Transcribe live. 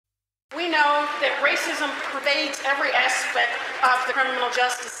know that racism pervades every aspect of the criminal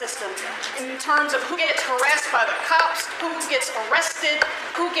justice system in terms of who gets harassed by the cops, who gets arrested,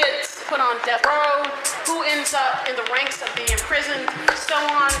 who gets put on death row, who ends up in the ranks of the imprisoned, so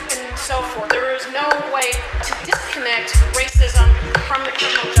on and so forth. There is no way to disconnect racism from the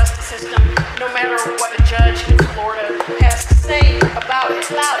criminal justice system, no matter what a judge in Florida has to say about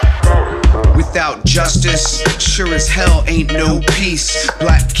it. Without justice, sure as hell ain't no peace.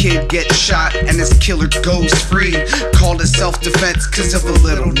 Black kid gets shot and his killer goes free. Called it self-defense cause of a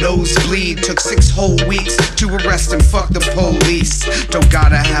little nosebleed. Took 6 whole weeks to arrest him, fuck the police. Don't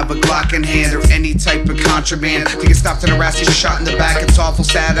gotta have a Glock in hand or any type of contraband to get stopped and harassed, you're shot in the back. It's awful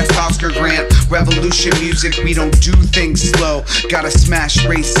sad, that's Oscar Grant. Revolution music, we don't do things slow. Gotta smash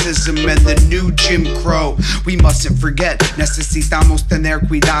racism and the new Jim Crow. We mustn't forget, necesitamos tener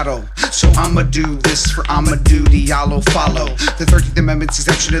cuidado. So I'ma do this for Amadou Diallo, follow the 13th Amendment's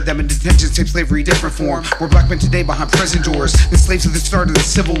exemption of them in detention, same slavery, different form. We're black men today behind prison doors, the slaves at the start of the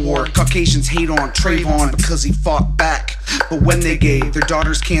Civil War. Caucasians hate on Trayvon because he fought back, but when they gave their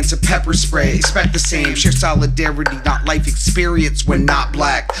daughters cans of pepper spray, expect the same, share solidarity, not life experience when not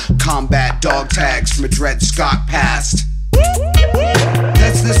black. Combat dog tags from a Dred Scott past.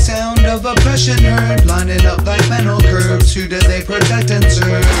 That's the sound of oppression heard, lining up like mental curves. Who do they protect and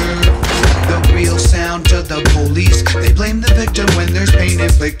serve? The real sound of the police. They blame the victim when there's pain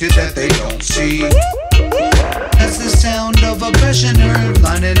inflicted that they don't see. That's the sound of oppression heard,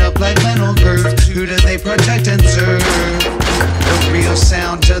 lining up like mental curves. Who do they protect and serve? The real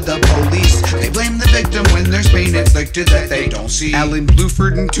sound of the police. They blame the victim when there's pain inflicted that they don't see. Alan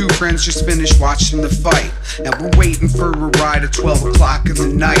Bluford and 2 friends just finished watching the fight, and we're waiting for a ride at 12 o'clock in the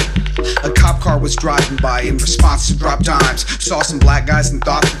night. A cop car was driving by in response to drop dimes. Saw some black guys and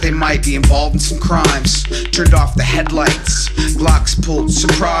thought that they might be involved in some crimes. Turned off the headlights, Glocks pulled,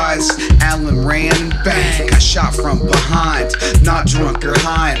 surprise. Alan ran and bang, got shot from behind. Not drunk or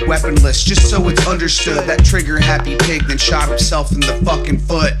high and weaponless, just so it's understood. That trigger happy pig then shot himself in the fucking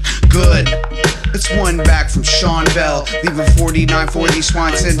foot. Good. It's one back from Sean Bell, leaving 49 for these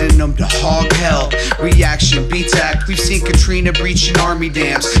swine, sending them to hog hell. Reaction beats act, we've seen Katrina breaching army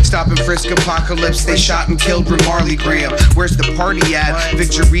dams. Stop and frisk apocalypse, they shot and killed Marley Graham. Where's the party at?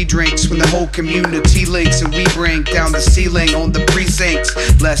 Victory drinks when the whole community links, and we bring down the ceiling on the precincts.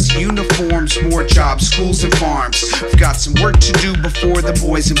 Less uniforms, more jobs, schools and farms. We've got some work to do before the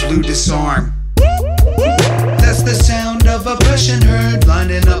boys in blue disarm. That's the sound of oppression heard,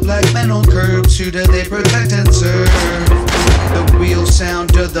 lining up like mental curves. Who do they protect and serve? The real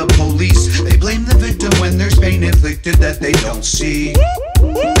sound of the police. They blame the victim when there's pain inflicted that they don't see.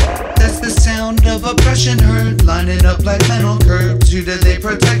 That's the sound of oppression heard, lining up like mental curves. Who do they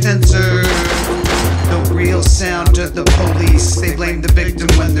protect and serve? The real sound of the police. They blame the victim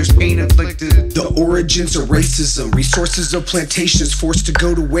when there's pain inflicted. The origins of racism, resources of plantations forced to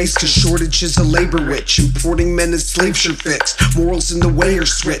go to waste cause shortages of labor rich. Importing men as slaves are fixed, morals in the way are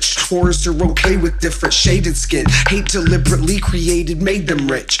switched. Horrors are okay with different shaded skin. Hate deliberately created made them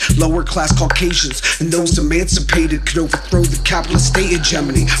rich. Lower class Caucasians and those emancipated could overthrow the capitalist state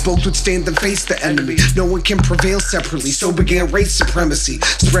hegemony. Both would stand and face the enemy. No one can prevail separately, so began race supremacy.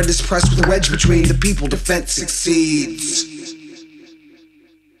 Spread is pressed with a wedge between the people. Defense succeeds.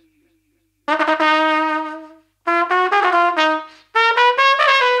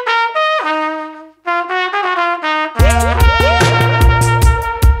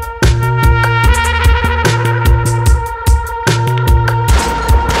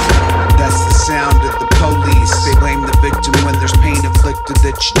 That's the sound of the police. They blame the victim when there's pain inflicted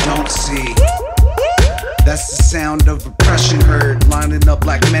that you don't see. That's the sound of oppression heard, lining up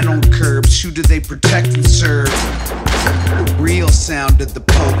like men on curbs. Who do they protect and serve? The real sound of the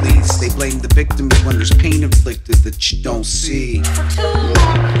police. They blame the victims when there's pain inflicted that you don't see. For too long,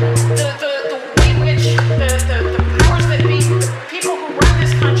 the way in which the powers that be, the people who run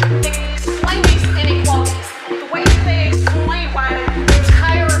this country, they explain these inequalities. The way that they explain why there's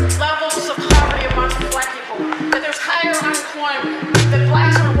higher levels of poverty amongst black people, that there's higher unemployment, that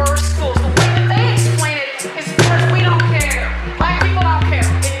blacks are in worse schools. The way that they explain it is because we don't care. Black people don't care.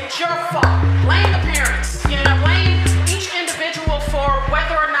 It's your fault. Blame the parents. Blame each individual for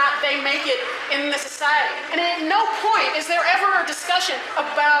whether or not they make it in the society. And at no point is there ever a discussion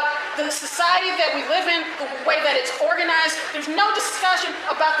about the society that we live in, the way that it's organized. There's no discussion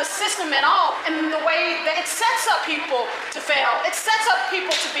about the system at all and the way that it sets up people to fail. It sets up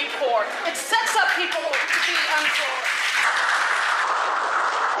people to be poor. It sets